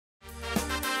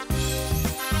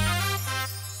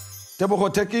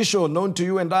Tebogo Thekisho, known to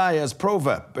you and I as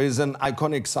Proverb, is an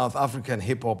iconic South African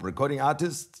hip-hop recording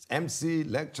artist, MC,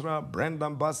 lecturer, brand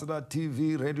ambassador,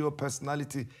 TV, radio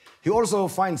personality. He also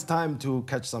finds time to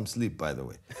catch some sleep, by the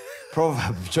way.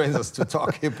 Proverb joins us to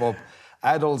talk hip-hop,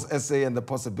 idols, essay, and the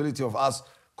possibility of us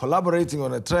collaborating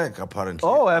on a track, apparently.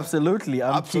 Oh, absolutely.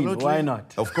 I'm keen. Why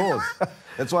not? Of course.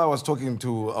 That's why I was talking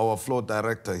to our floor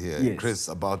director here, Yes. Chris,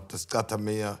 about the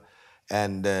Skatamia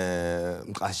and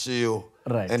Nkashio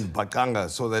and Bakanga,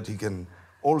 so that he can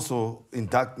also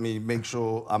induct me, make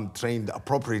sure I'm trained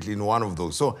appropriately in one of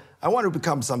those. So I want to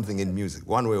become something in music,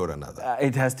 one way or another.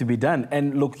 It has to be done.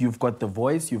 And look, you've got the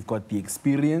voice, you've got the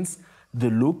experience,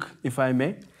 the look, if I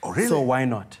may. Oh, really? So why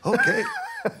not? Okay.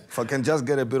 If I can just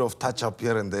get a bit of touch-up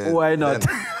here and there, why not?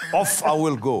 Off I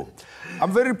will go.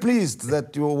 I'm very pleased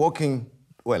that you're walking,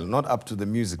 well, not up to the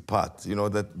music part, you know,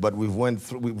 but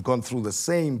we've gone through the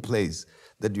same place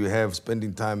that you have,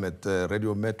 spending time at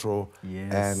Radio Metro.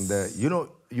 Yes. And, you know,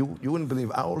 you wouldn't believe,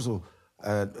 I also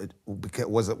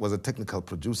was a technical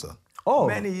producer. Oh.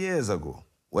 Many years ago,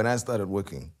 when I started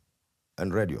working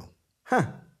on radio. Huh.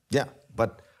 Yeah,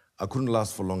 but I couldn't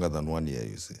last for longer than 1 year,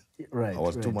 you see. Right, I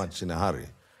was too much in a hurry.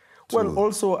 Well,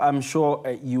 also, I'm sure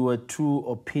you were too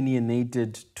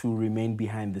opinionated to remain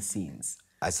behind the scenes.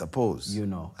 I suppose. You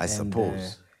know. I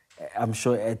suppose. I'm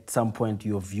sure at some point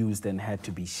your views then had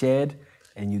to be shared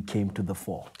and you came to the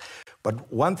fore.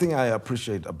 But one thing I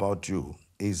appreciate about you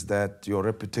is that your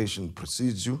reputation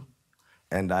precedes you,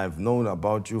 and I've known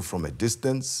about you from a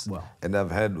distance, and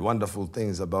I've heard wonderful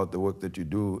things about the work that you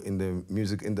do in the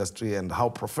music industry and how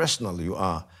professional you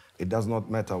are. It does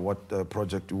not matter what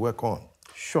project you work on.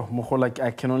 Sure, Moho, like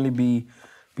I can only be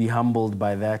humbled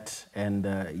by that, and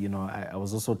you know, I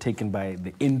was also taken by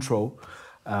the intro.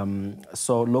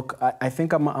 So look, I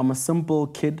think I'm a simple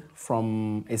kid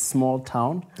from a small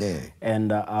town,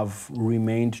 and I've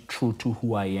remained true to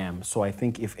who I am. So I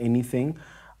think if anything,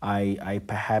 I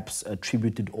perhaps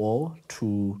attribute it all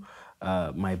to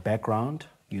my background,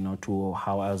 you know, to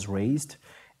how I was raised.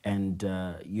 And,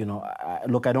 you know,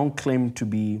 look, I don't claim to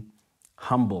be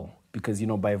humble because, you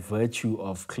know, by virtue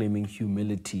of claiming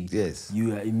humility,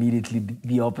 you are immediately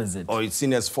the opposite. Or it's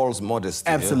seen as false modesty.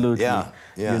 Absolutely. Yeah.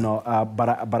 You know,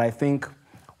 but I think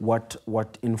what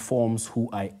informs who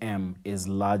I am is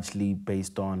largely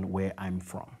based on where I'm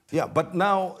from. Yeah, but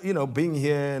now, you know, being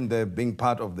here and being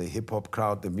part of the hip-hop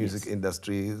crowd, the music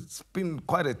industry, it's been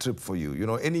quite a trip for you. You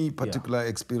know, any particular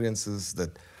experiences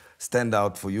that stand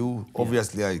out for you?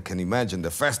 Obviously, I can imagine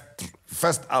the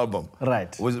first album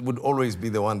would always be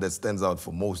the one that stands out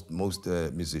for most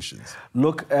musicians.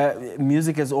 Look,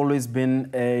 music has always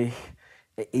been a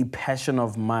passion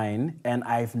of mine, and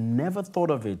I've never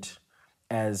thought of it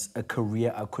as a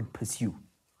career I could pursue.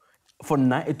 For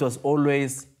now, it was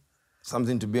always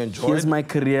something to be enjoyed. Here's my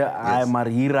career. I'm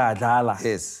Marira Adala.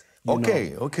 Yes.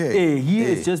 Okay. Here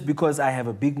it's just because I have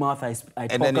a big mouth. I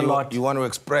talk a lot. You want to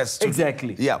express.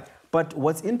 Exactly. Yeah. But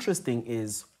what's interesting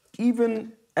is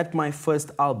even at my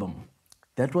first album,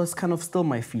 that was kind of still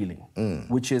my feeling,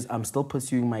 which is I'm still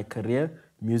pursuing my career.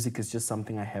 Music is just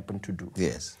something I happen to do.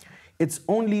 Yes. It's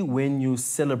only when you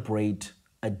celebrate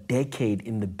a decade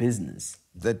in the business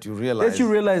that you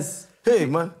realize, hey,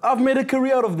 man, I've made a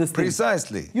career out of this thing.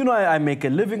 Precisely. You know, I make a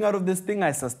living out of this thing.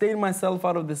 I sustain myself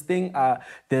out of this thing.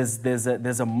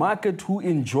 There's a market who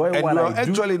enjoy what I do. And you're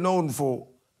actually known for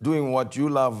doing what you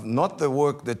love, not the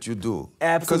work that you do.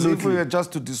 Absolutely. Because if we were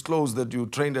just to disclose that you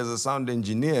trained as a sound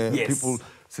engineer, people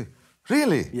say,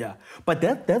 really? Yeah. But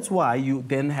that's why you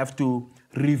then have to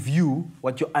review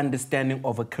what your understanding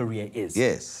of a career is.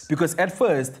 Yes. Because at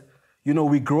first, you know,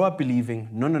 we grow up believing,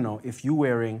 no, if you're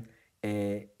wearing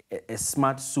a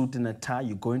smart suit and a tie,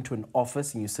 you go into an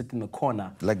office and you sit in the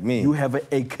corner. Like me. You have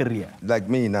a career. Like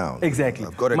me now. Exactly.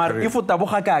 I've got a career. If Tebogo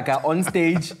Thekisho on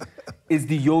stage is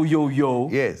the yo.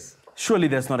 Yes. Surely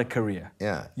that's not a career.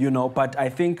 Yeah. You know, but I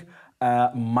think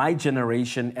my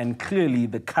generation and clearly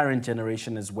the current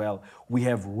generation as well, we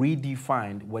have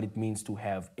redefined what it means to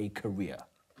have a career.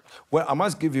 Well, I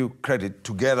must give you credit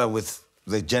together with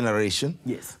the generation.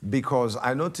 Yes. Because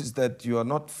I noticed that you are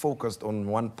not focused on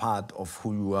one part of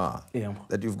who you are. Yeah.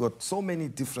 That you've got so many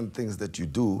different things that you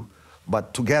do,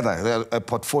 but together, a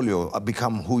portfolio,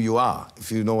 become who you are,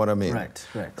 if you know what I mean.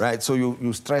 Right. So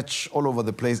you stretch all over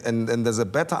the place, and there's a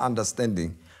better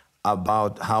understanding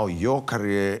about how your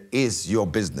career is your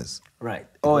business. Right.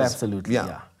 Absolutely.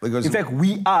 Yeah. Because in fact,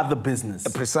 we are the business.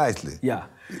 Precisely. Yeah.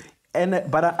 And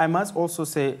but I must also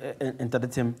say,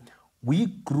 Tim, we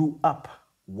grew up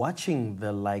watching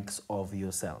the likes of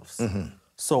yourselves.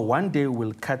 So one day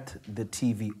we'll cut the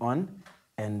TV on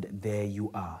and there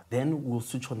you are. Then we'll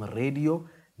switch on the radio,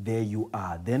 there you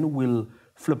are. Then we'll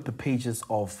flip the pages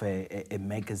of a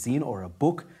magazine or a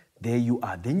book, there you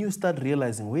are. Then you start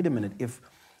realizing, wait a minute, if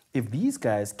these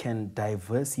guys can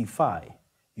diversify,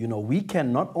 you know, we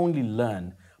can not only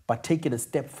learn, but take it a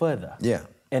step further. Yeah.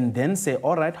 And then say,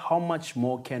 all right, how much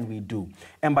more can we do?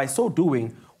 And by so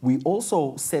doing, we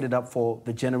also set it up for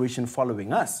the generation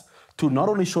following us to not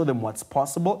only show them what's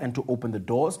possible and to open the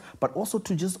doors, but also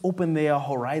to just open their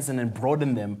horizon and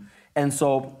broaden them. And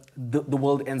so the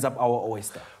world ends up our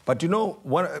oyster. But you know,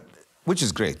 which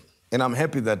is great. And I'm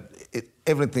happy that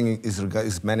everything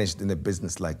is managed in a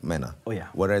business-like manner. Oh, yeah.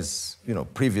 Whereas, you know,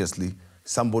 previously,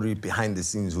 somebody behind the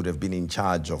scenes would have been in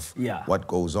charge of what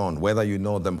goes on, whether you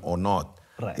know them or not.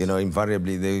 Right. You know,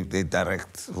 invariably, they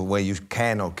direct where you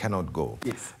can or cannot go.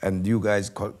 Yes. And you guys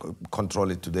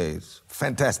control it today. It's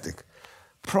fantastic.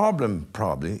 Problem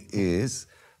probably is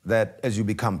that as you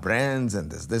become brands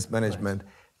and there's this management,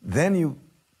 then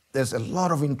there's a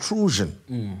lot of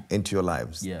intrusion into your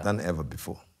lives than ever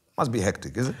before. Must be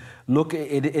hectic, is it? Look,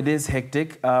 it is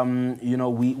hectic. You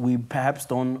know, we perhaps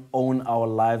don't own our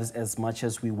lives as much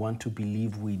as we want to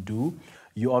believe we do.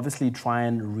 You obviously try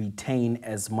and retain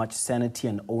as much sanity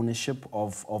and ownership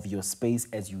of your space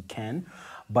as you can.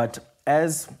 But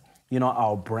as, you know,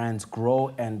 our brands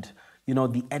grow and, you know,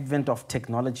 the advent of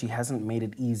technology hasn't made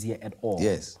it easier at all.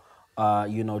 Yes.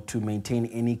 You know, to maintain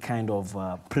any kind of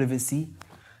privacy.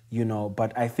 You know,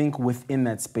 but I think within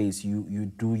that space,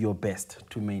 you do your best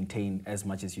to maintain as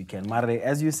much as you can. Mare,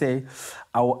 as you say,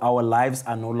 our lives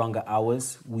are no longer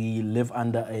ours. We live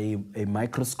under a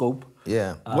microscope.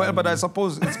 Yeah. Well, but I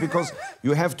suppose it's because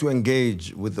you have to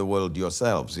engage with the world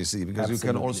yourselves, you see, because you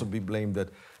can also be blamed that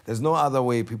there's no other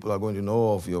way people are going to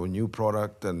know of your new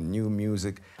product and new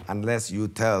music unless you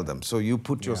tell them. So you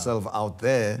put yourself out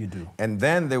there. You do. And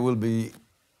then there will be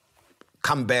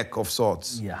comeback of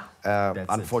sorts. Yeah,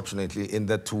 unfortunately, in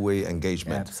that two-way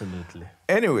engagement. Absolutely.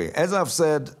 Anyway, as I've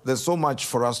said, there's so much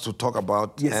for us to talk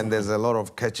about, and there's a lot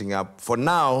of catching up. For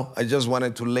now, I just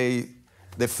wanted to lay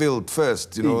the field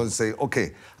first, you know, and say,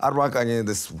 okay, Arwakanye,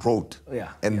 this road,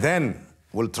 and then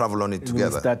we'll travel on it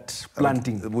together. We'll start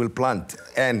planting. We'll plant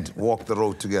and walk the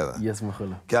road together. Yes,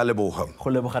 Mkhulu.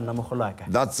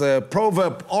 That's a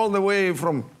proverb all the way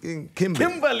from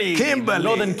Kimberley.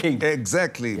 Northern Cape.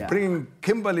 Exactly. Yeah. Bringing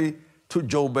Kimberley to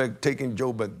Joburg, taking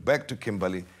Joburg back to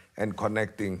Kimberley and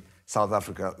connecting South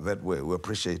Africa that way. We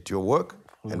appreciate your work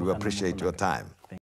and we appreciate your time.